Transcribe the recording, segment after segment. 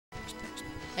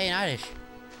Hey, Oddish.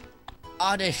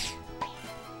 Oddish.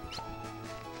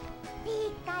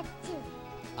 Pikachu.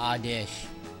 Oddish.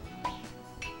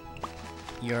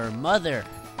 Your mother.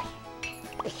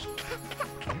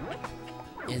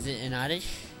 Is it an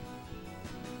Oddish?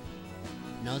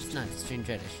 No, it's not. It's Strange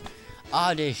Reddish.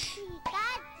 Oddish.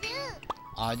 Pikachu.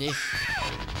 Oddish.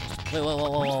 Wait,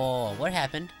 whoa. What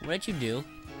happened? What did you do?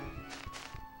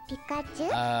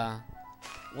 Pikachu.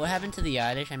 What happened to the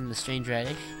Oddish? I mean, the Strange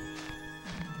Reddish?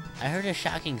 I heard a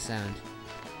shocking sound.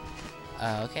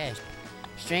 Okay.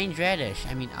 Strange Reddish.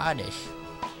 I mean, Oddish.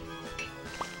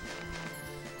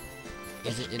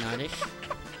 Is it an Oddish?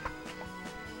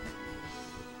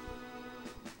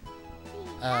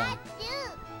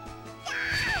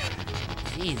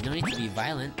 Jeez, no need to be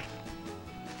violent.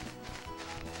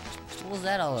 What was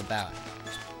that all about?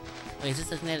 Wait, is this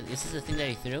the thing that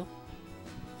he threw?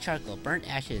 Charcoal, burnt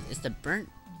ashes. It's the burnt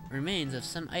remains of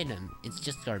some item. It's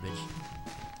just garbage.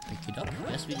 Pick it up?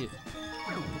 Yes, we do.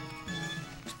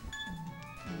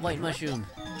 White mushroom.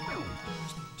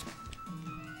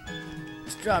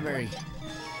 Strawberry.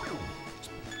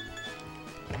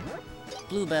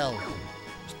 Bluebell.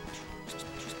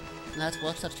 That's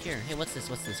what's up here. Hey, what's this?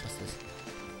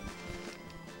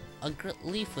 A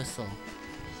leaf whistle.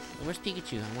 Where's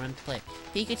Pikachu? I want him to play.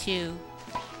 Pikachu!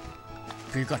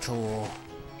 Pikachu!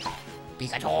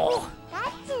 Pikachu!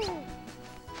 Pikachu.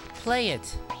 Play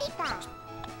it! Pika.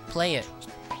 Play it!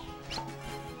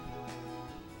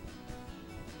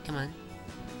 Come on.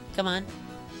 Come on.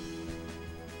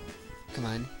 Come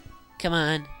on. Come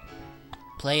on!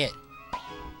 Play it!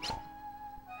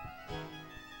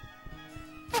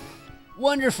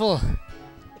 Wonderful!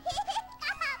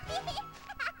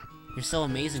 You're so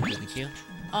amazing, Pikachu.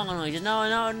 Oh no, just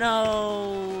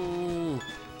no!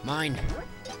 Mine.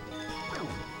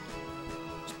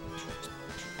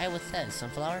 Hey, what's that?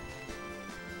 Sunflower?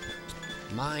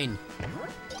 Mine.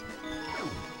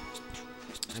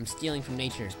 I'm stealing from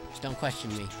nature. Don't question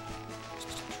me.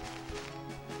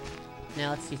 Now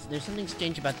let's see. There's something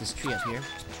strange about this tree up here.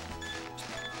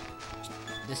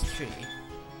 This tree.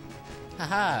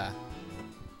 Haha!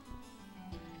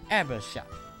 Airbrush shop.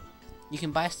 You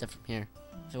can buy stuff from here,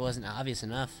 if it wasn't obvious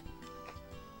enough.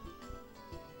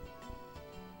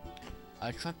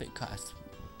 A trumpet costs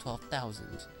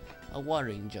 12,000. A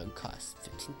watering jug costs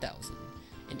 15,000.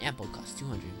 An apple costs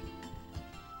 200.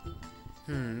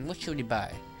 What should we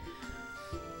buy?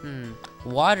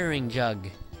 Watering jug.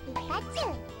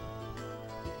 Pikachu.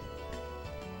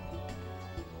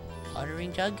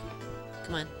 Watering jug?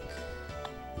 Come on.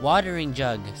 Watering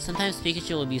jug. Sometimes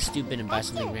Pikachu will be stupid and buy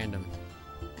something random.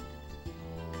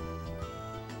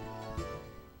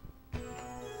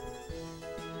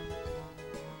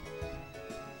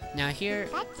 Now here...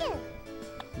 Pikachu.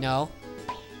 No.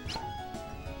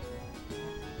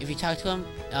 If you talk to him,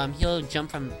 he'll jump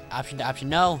from option to option.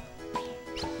 No!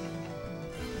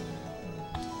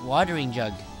 Watering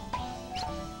jug.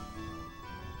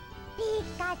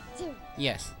 Pikachu.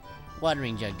 Yes.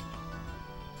 Watering jug.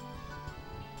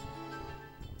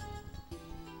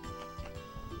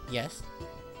 Yes.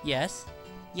 Yes.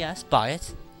 Yes, buy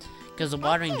it. Because the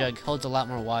watering jug holds a lot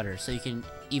more water, so you can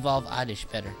evolve Oddish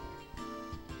better.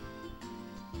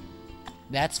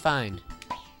 That's fine.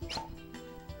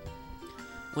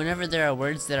 Whenever there are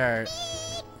words that are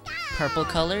purple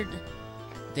colored,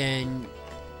 then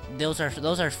those are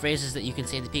phrases that you can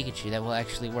say to Pikachu that will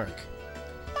actually work.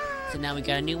 So now we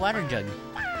got a new water jug.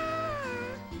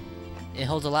 It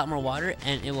holds a lot more water,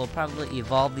 and it will probably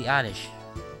evolve the Oddish.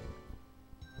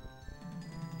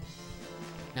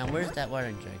 Now where's that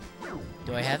watering jug?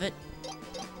 Do I have it?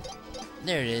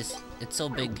 There it is. It's so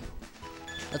big.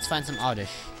 Let's find some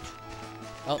Oddish.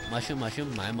 Oh, mushroom, my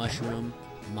mushroom,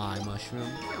 my mushroom.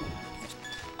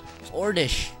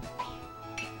 Ordish.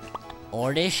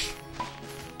 Ordish?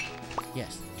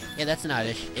 Yes. Yeah, that's an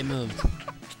Oddish. It moved.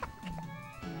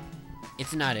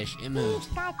 It's an Oddish. It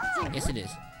moved. Pikachu. Yes, it is.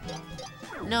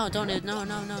 No, don't it. No.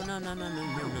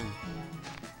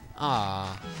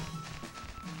 Aww.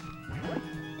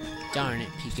 Darn it,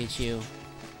 Pikachu.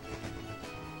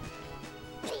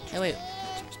 Hey, wait.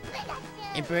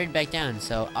 It buried back down,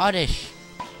 so Oddish.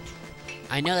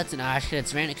 I know that's an Oddish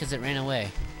because it ran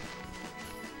away.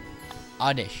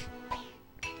 Oddish.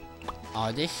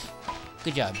 Oddish.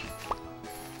 Good job.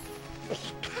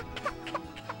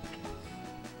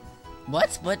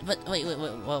 What? Wait,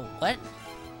 what?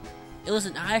 It was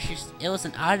an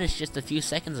Oddish just a few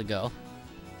seconds ago.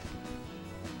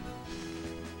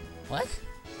 What?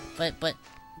 But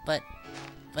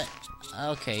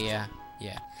okay, yeah.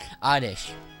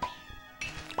 Oddish.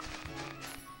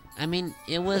 I mean,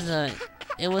 it was an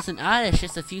Oddish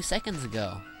just a few seconds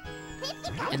ago.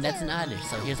 And that's an oddish,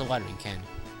 so here's a watering can.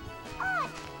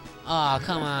 Aw, oh,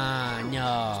 come on,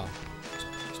 no.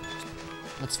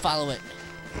 Let's follow it.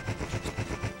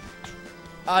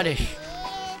 Oddish.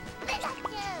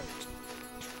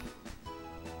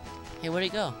 Hey, where'd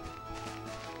it go?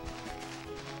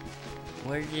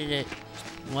 Where did it...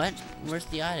 What? Where's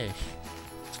the oddish?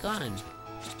 It's gone.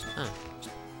 Huh.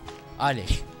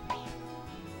 Oddish.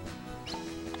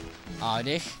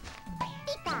 Oddish?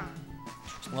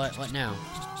 What now?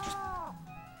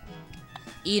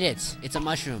 Eat it! It's a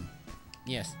mushroom.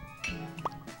 Yes.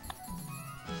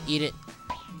 Eat it.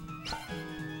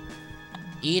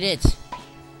 Eat it!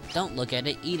 Don't look at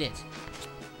it, eat it.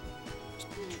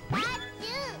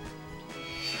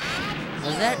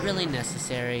 Was that really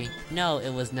necessary? No,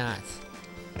 it was not.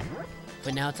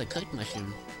 But now it's a cooked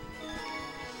mushroom.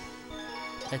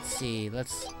 Let's see, what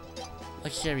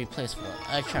should I replace for?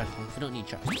 Charcoal. We don't need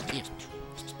charcoal. Yeah.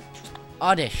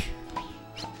 Oddish.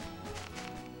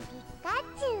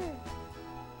 Pikachu.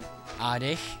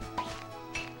 Oddish.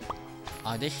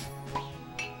 Oddish.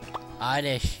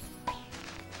 Oddish.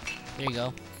 There you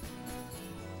go.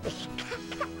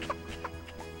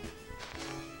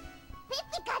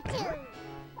 Pikachu.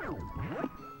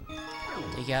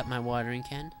 Take out my watering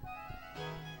can.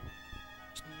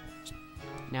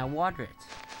 Now water it.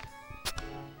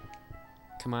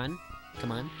 Come on.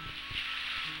 Come on.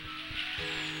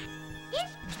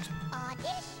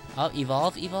 Oddish. Oh,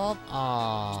 evolve, evolve.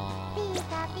 Aww.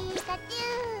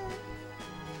 Pikachu.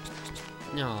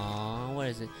 No, what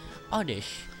is it?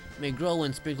 Oddish. May grow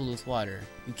when sprinkled with water.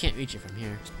 You can't reach it from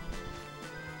here.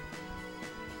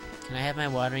 Can I have my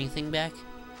watering thing back?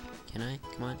 Can I?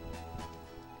 Come on.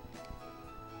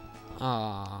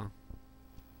 Aww.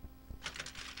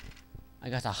 I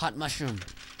got a hot mushroom,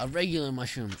 a regular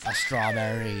mushroom, a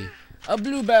strawberry, a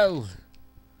bluebell,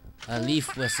 a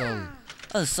leaf whistle,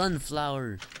 a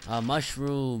sunflower, a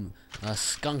mushroom, a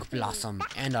skunk blossom,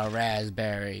 and a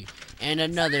raspberry, and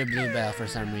another bluebell for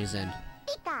some reason.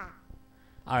 Pika.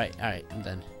 Alright, I'm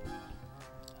done.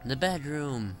 The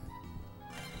bedroom.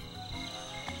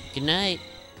 Good night,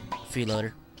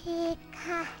 freeloader.